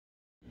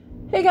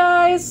Hey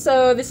guys,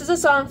 so this is a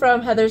song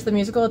from Heathers the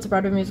Musical. It's a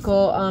Broadway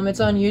musical.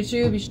 It's on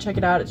YouTube. You should check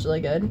it out. It's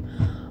really good.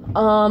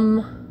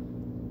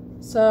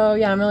 So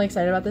yeah, I'm really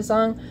excited about this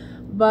song.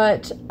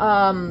 But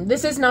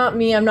this is not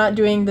me. I'm not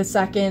doing the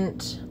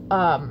second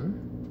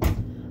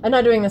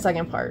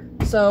part.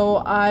 So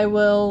I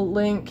will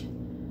link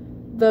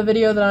the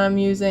video that I'm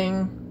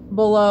using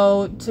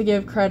below to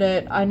give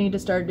credit. I need to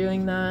start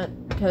doing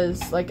that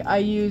because like I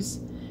use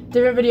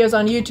different videos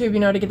on YouTube, you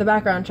know, to get the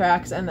background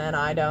tracks, and then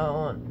I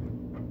don't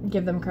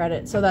give them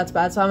credit, so that's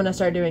bad. So I'm gonna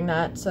start doing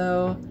that.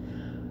 So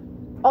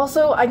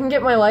also I can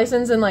get my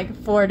license in like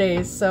 4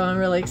 days, so I'm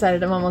really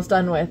excited. I'm almost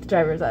done with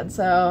driver's ed.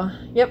 So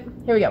yep,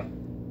 here we go.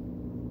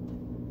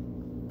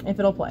 If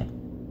it'll play.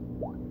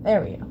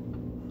 There we go.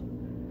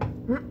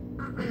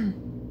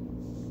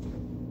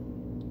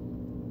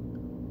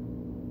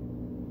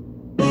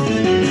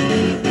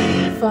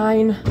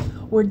 Fine,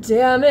 we're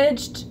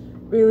damaged,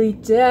 really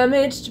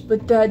damaged,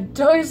 but that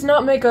does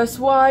not make us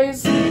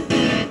wise.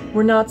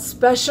 We're not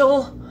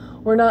special.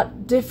 We're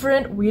not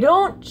different. We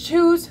don't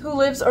choose who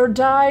lives or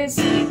dies.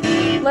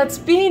 Let's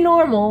be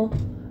normal.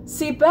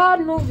 See bad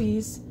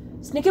movies.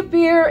 Sneak a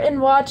beer and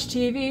watch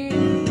TV.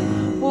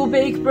 We'll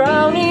bake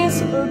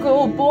brownies or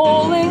go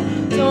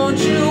bowling. Don't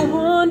you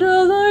want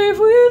a life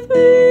with me?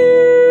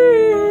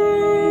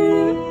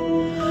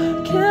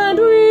 Can't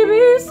we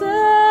be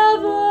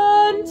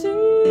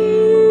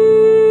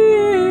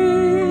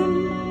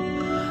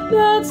 17?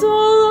 That's all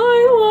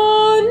I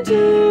want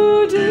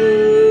to do.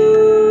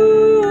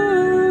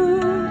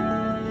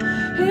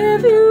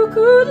 If you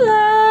could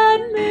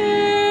let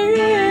me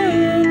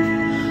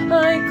in,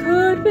 I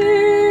could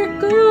be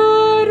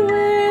good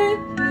with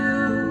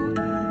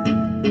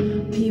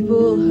you.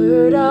 People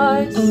hurt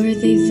us, or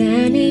they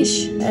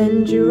vanish,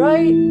 and you're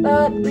right,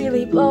 that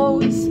really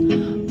blows.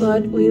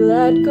 But we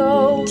let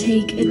go.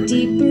 Take a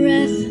deep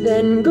breath,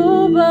 then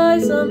go buy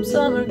some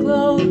summer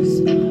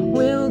clothes.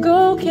 We'll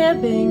go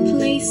camping,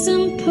 play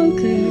some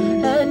poker,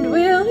 and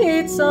we'll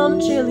eat some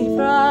chili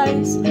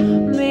fries.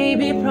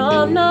 Maybe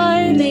prom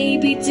night,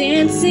 maybe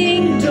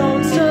dancing.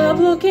 Don't stop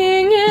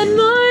looking in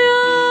my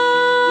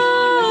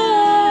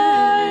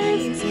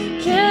eyes.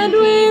 Can't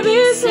we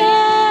be 17?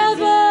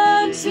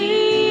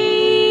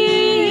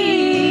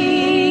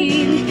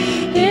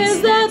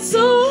 Is that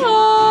so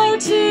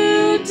hard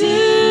to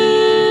do?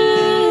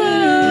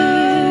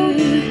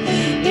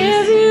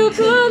 If you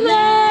could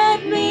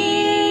let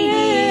me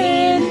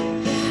in,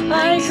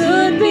 I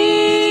could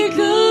be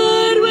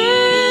good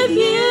with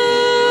you.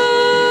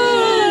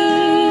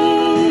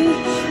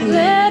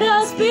 Let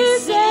us be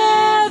 17.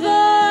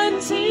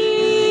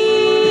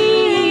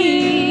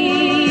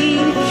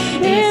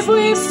 If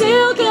we've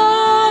still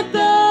got the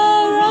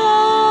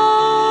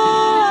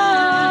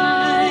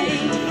right.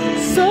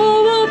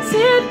 So what's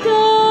it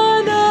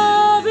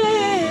gonna be?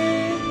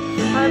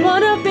 I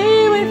wanna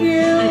be with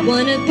you. I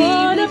wanna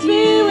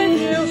be with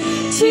you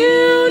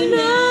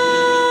tonight.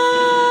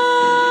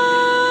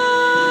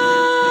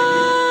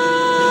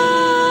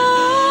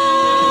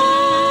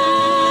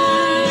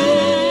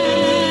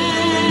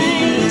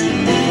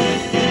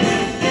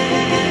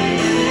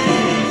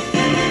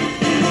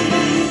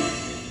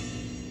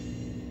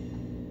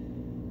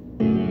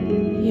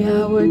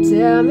 Yeah, we're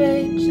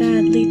damaged,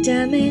 Badly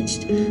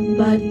damaged,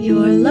 but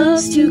your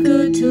love's too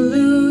good to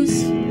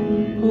lose.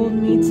 Hold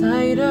me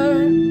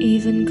tighter,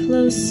 even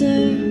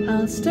closer.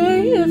 I'll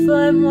stay if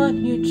I'm what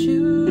you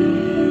choose.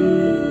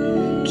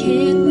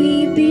 Can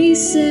we be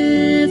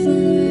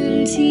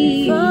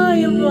 17? If I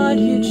am what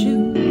you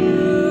choose.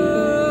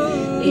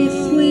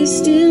 If we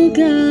still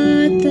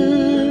got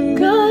the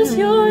 'Cause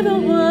you're the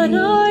one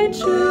I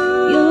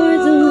choose. You're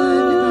the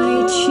one I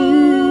choose.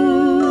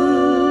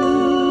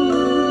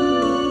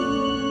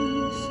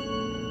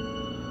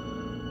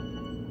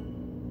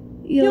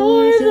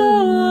 You're the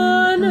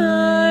one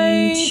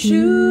I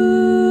choose.